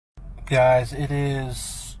Guys,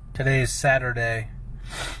 today is Saturday.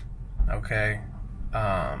 Okay.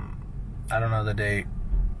 I don't know the date.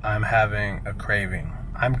 I'm having a craving.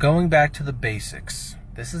 I'm going back to the basics.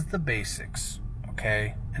 This is the basics.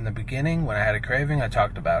 Okay. In the beginning, when I had a craving, I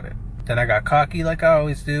talked about it. Then I got cocky like I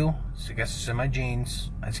always do. So I guess it's in my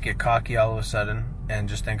genes. I just get cocky all of a sudden and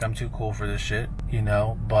just think I'm too cool for this shit, you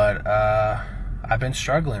know. But I've been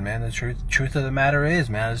struggling, man. The truth of the matter is,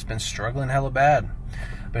 man, I've just been struggling hella bad.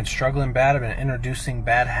 I've been struggling bad. I've been introducing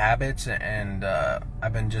bad habits, and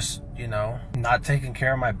I've been just, you know, not taking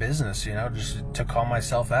care of my business, you know, just to call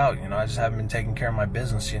myself out, you know. I just haven't been taking care of my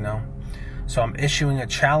business, you know. So I'm issuing a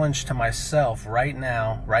challenge to myself right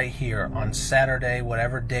now, right here on Saturday,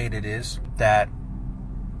 whatever date it is, that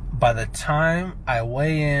by the time I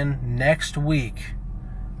weigh in next week,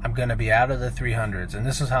 I'm going to be out of the 300s. And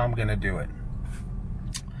this is how I'm going to do it.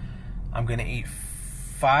 I'm going to eat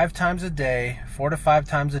 5 times a day, 4 to 5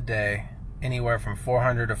 times a day, anywhere from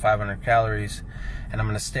 400 to 500 calories. And I'm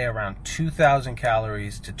going to stay around 2,000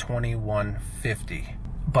 calories to 2,150.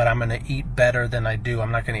 But I'm going to eat better than I do.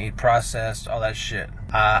 I'm not going to eat processed, all that shit.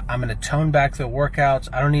 I'm going to tone back the workouts.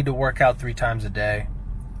 I don't need to work out 3 times a day.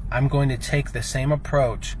 I'm going to take the same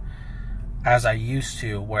approach as I used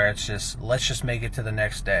to, where it's just, let's just make it to the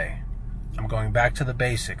next day. I'm going back to the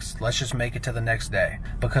basics. Let's just make it to the next day.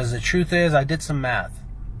 Because the truth is, I did some math.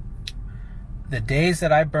 The days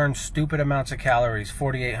that I burn stupid amounts of calories,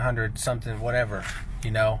 4,800 something, whatever, you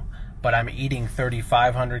know, but I'm eating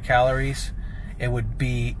 3,500 calories, it would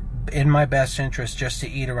be in my best interest just to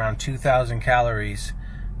eat around 2,000 calories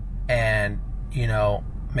and, you know,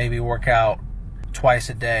 maybe work out twice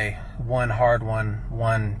a day, one hard one,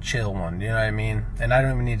 one chill one, you know what I mean? And I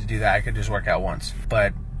don't even need to do that. I could just work out once.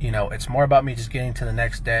 But, you know, it's more about me just getting to the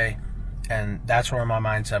next day. And that's where my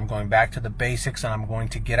mindset, I'm going back to the basics, and I'm going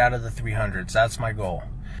to get out of the 300s. That's my goal.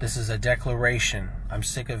 This is a declaration. I'm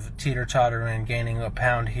sick of teeter-tottering, gaining a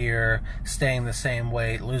pound here, staying the same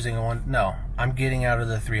weight, losing one. No, I'm getting out of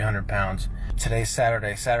the 300 pounds. Today's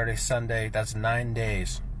Saturday, Sunday, that's 9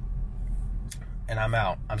 days. And I'm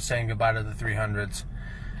out. I'm saying goodbye to the 300s,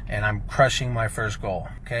 and I'm crushing my first goal.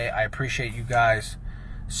 Okay, I appreciate you guys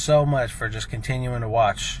so much for just continuing to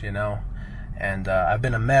watch, you know. And I've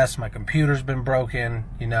been a mess. My computer's been broken.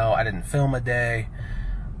 You know, I didn't film a day.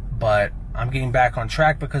 But I'm getting back on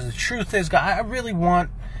track, because the truth is, I really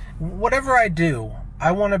want, whatever I do,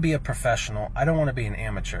 I want to be a professional. I don't want to be an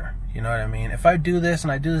amateur. You know what I mean? If I do this,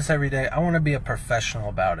 and I do this every day, I want to be a professional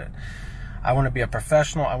about it. I want to be a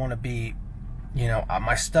professional. I want to be, you know,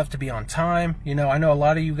 my stuff to be on time. You know, I know a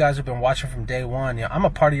lot of you guys have been watching from day one. You know, I'm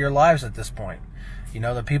a part of your lives at this point. You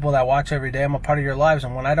know, the people that watch every day, I'm a part of your lives.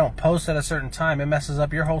 And when I don't post at a certain time, it messes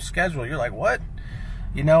up your whole schedule. You're like, what?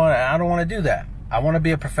 You know, and I don't want to do that. I want to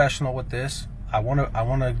be a professional with this. I want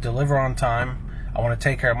to deliver on time. I want to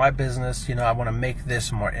take care of my business. You know, I want to make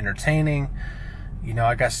this more entertaining. You know,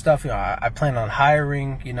 I got stuff, you know, I plan on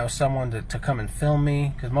hiring, you know, someone to come and film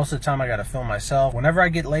me, because most of the time I got to film myself. Whenever I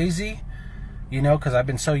get lazy, you know, because I've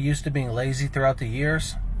been so used to being lazy throughout the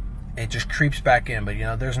years, it just creeps back in. But, you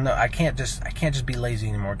know, I can't just be lazy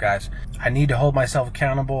anymore, guys. I need to hold myself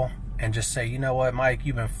accountable and just say, you know what, Mike,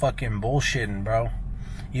 you've been fucking bullshitting, bro.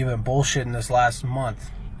 You've been bullshitting this last month,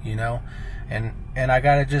 you know. And I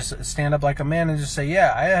gotta just stand up like a man and just say,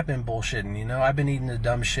 yeah, I have been bullshitting, you know. I've been eating the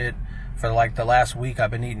dumb shit for like the last week.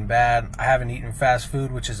 I've been eating bad. I haven't eaten fast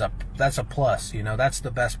food, which is that's a plus, you know. That's the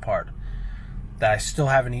best part. That I still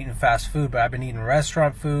haven't eaten fast food, but I've been eating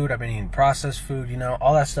restaurant food. I've been eating processed food. You know,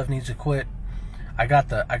 all that stuff needs to quit. I got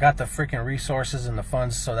the freaking resources and the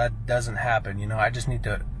funds, so that doesn't happen. You know, I just need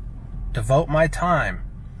to devote my time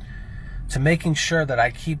to making sure that I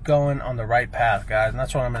keep going on the right path, guys. And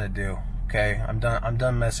that's what I'm gonna do. Okay, I'm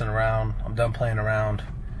done messing around. I'm done playing around.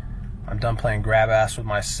 I'm done playing grab ass with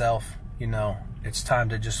myself. You know, it's time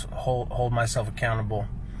to just hold myself accountable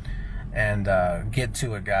and get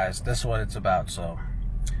to it, guys. This is what it's about. So